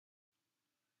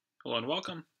Hello and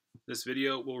welcome. This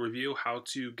video will review how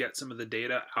to get some of the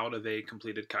data out of a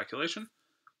completed calculation.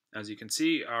 As you can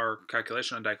see, our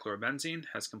calculation on dichlorobenzene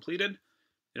has completed.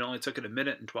 It only took it 1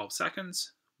 minute and 12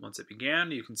 seconds. Once it began,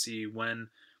 you can see when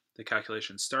the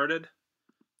calculation started.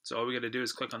 So all we got to do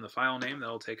is click on the file name.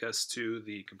 That'll take us to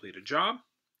the completed job.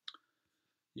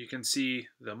 You can see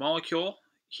the molecule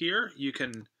here. You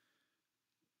can,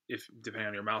 if depending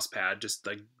on your mouse pad, just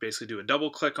like basically do a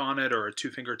double click on it or a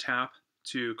 2-finger tap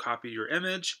to copy your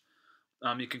image.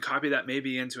 You can copy that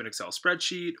maybe into an Excel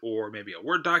spreadsheet or maybe a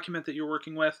Word document that you're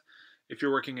working with. If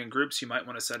you're working in groups, you might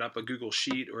want to set up a Google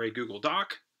Sheet or a Google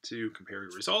Doc to compare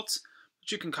your results.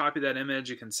 But you can copy that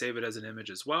image. You can save it as an image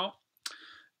as well.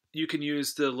 You can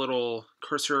use the little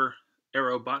cursor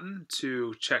arrow button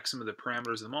to check some of the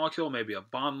parameters of the molecule, maybe a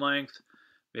bond length.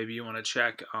 Maybe you want to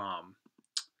check a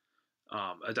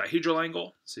dihedral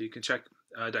angle. So you can check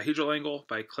a dihedral angle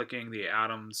by clicking the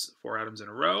atoms, 4 atoms in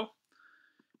a row.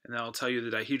 And that'll tell you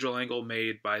the dihedral angle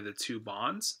made by the 2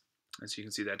 bonds. And so you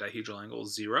can see that dihedral angle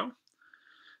is 0.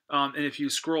 And if you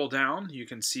scroll down, you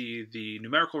can see the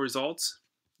numerical results.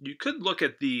 You could look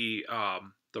at the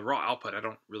raw output. I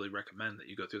don't really recommend that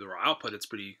you go through the raw output. It's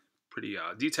pretty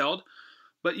detailed.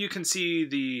 But you can see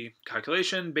the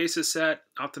calculation, basis set,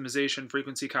 optimization,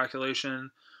 frequency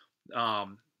calculation,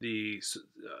 the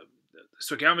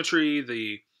stoichiometry,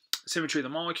 the symmetry of the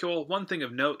molecule. One thing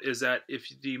of note is that if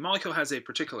the molecule has a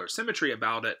particular symmetry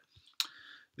about it,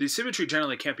 the symmetry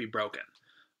generally can't be broken.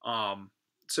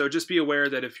 So just be aware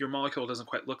that if your molecule doesn't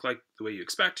quite look like the way you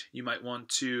expect, you might want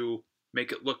to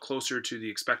make it look closer to the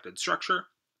expected structure.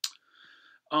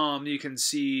 You can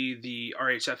see the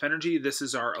RHF energy. This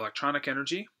is our electronic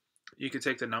energy. You can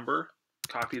take the number,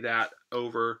 copy that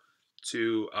over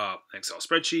to an Excel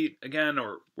spreadsheet, again,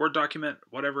 or Word document,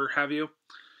 whatever have you.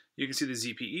 You can see the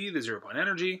ZPE, the 0-point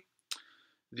energy,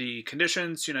 the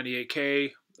conditions,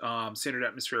 298K, standard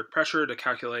atmospheric pressure to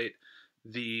calculate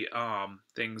the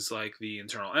things like the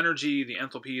internal energy, the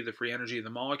enthalpy, the free energy of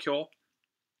the molecule.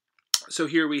 So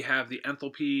here we have the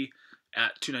enthalpy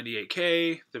at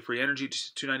 298K, the free energy to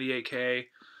 298K.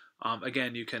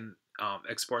 Again, you can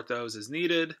export those as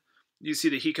needed. You see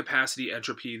the heat capacity,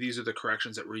 entropy. These are the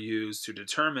corrections that were used to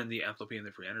determine the enthalpy and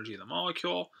the free energy of the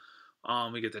molecule.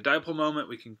 We get the dipole moment.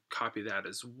 We can copy that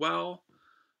as well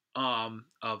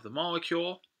of the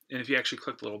molecule. And if you actually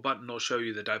click the little button, it'll show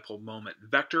you the dipole moment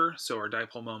vector. So our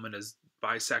dipole moment is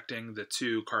bisecting the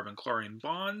 2 carbon-chlorine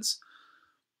bonds.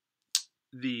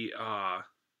 We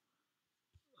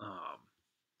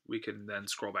can then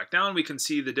scroll back down. We can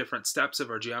see the different steps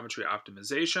of our geometry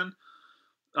optimization.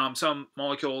 Some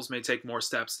molecules may take more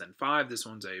steps than 5. This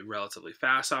one's a relatively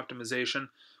fast optimization.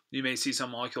 You may see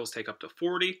some molecules take up to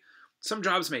 40. Some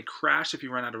jobs may crash if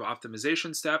you run out of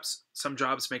optimization steps. Some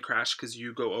jobs may crash because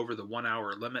you go over the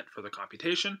 1-hour limit for the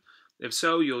computation. If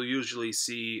so, you'll usually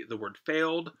see the word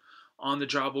failed on the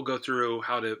job. We'll go through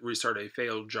how to restart a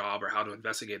failed job or how to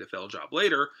investigate a failed job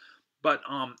later. But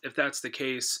if that's the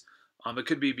case, it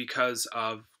could be because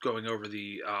of going over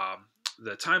the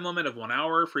time limit of 1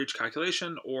 hour for each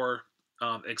calculation or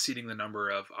exceeding the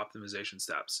number of optimization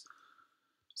steps.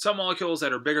 Some molecules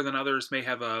that are bigger than others may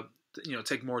have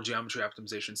take more geometry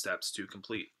optimization steps to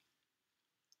complete.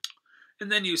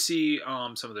 And then you see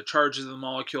some of the charges of the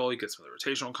molecule. You get some of the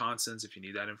rotational constants if you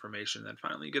need that information. Then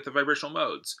finally you get the vibrational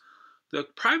modes. The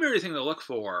primary thing to look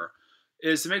for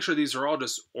is to make sure these are all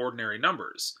just ordinary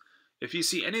numbers. If you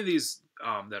see any of these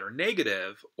that are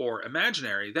negative or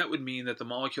imaginary, that would mean that the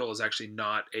molecule is actually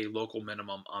not a local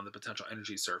minimum on the potential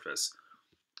energy surface.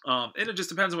 And it just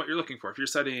depends on what you're looking for. If you're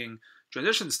studying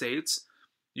transition states,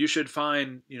 you should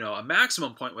find, a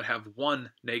maximum point would have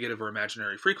 1 negative or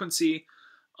imaginary frequency.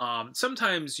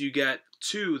 Sometimes you get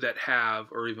 2 that have,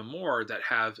 or even more, that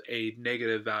have a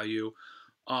negative value,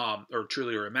 or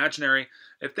truly or imaginary.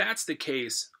 If that's the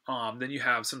case, then you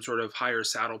have some sort of higher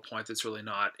saddle point that's really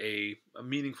not a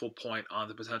meaningful point on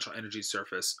the potential energy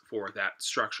surface for that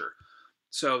structure.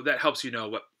 So that helps you know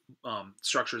what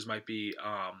structures might be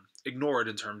ignored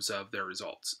in terms of their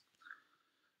results.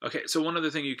 Okay, so one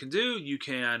other thing you can do, you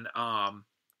can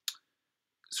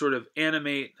sort of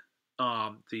animate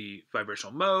the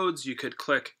vibrational modes. You could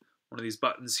click one of these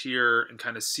buttons here and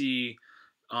kind of see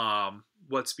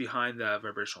what's behind the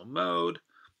vibrational mode.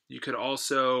 You could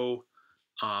also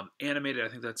animate it. I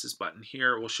think that's this button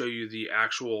here. It will show you the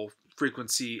actual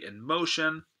frequency in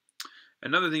motion.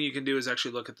 Another thing you can do is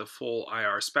actually look at the full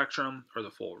IR spectrum or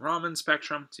the full Raman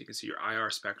spectrum. So you can see your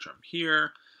IR spectrum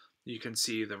here. You can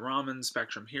see the Raman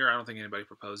spectrum here. I don't think anybody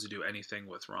proposed to do anything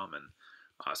with Raman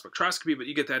spectroscopy, but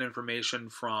you get that information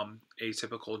from a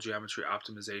typical geometry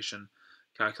optimization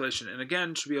calculation. And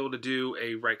again, should be able to do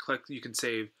a right click. You can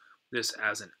save this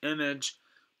as an image.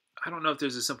 I don't know if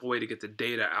there's a simple way to get the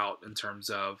data out in terms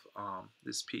of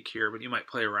this peak here, but you might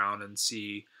play around and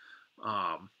see,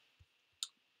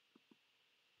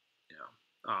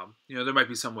 there might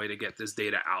be some way to get this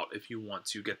data out if you want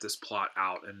to get this plot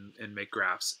out and make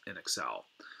graphs in Excel.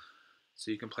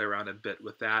 So you can play around a bit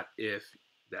with that if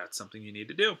that's something you need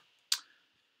to do.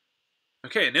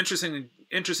 Okay, and interestingly,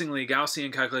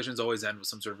 Gaussian calculations always end with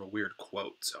some sort of a weird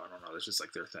quote. So I don't know, that's just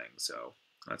like their thing. So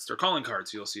that's their calling card.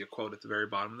 So you'll see a quote at the very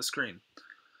bottom of the screen.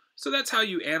 So that's how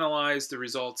you analyze the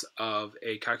results of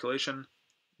a calculation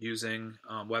using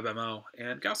WebMO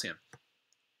and Gaussian.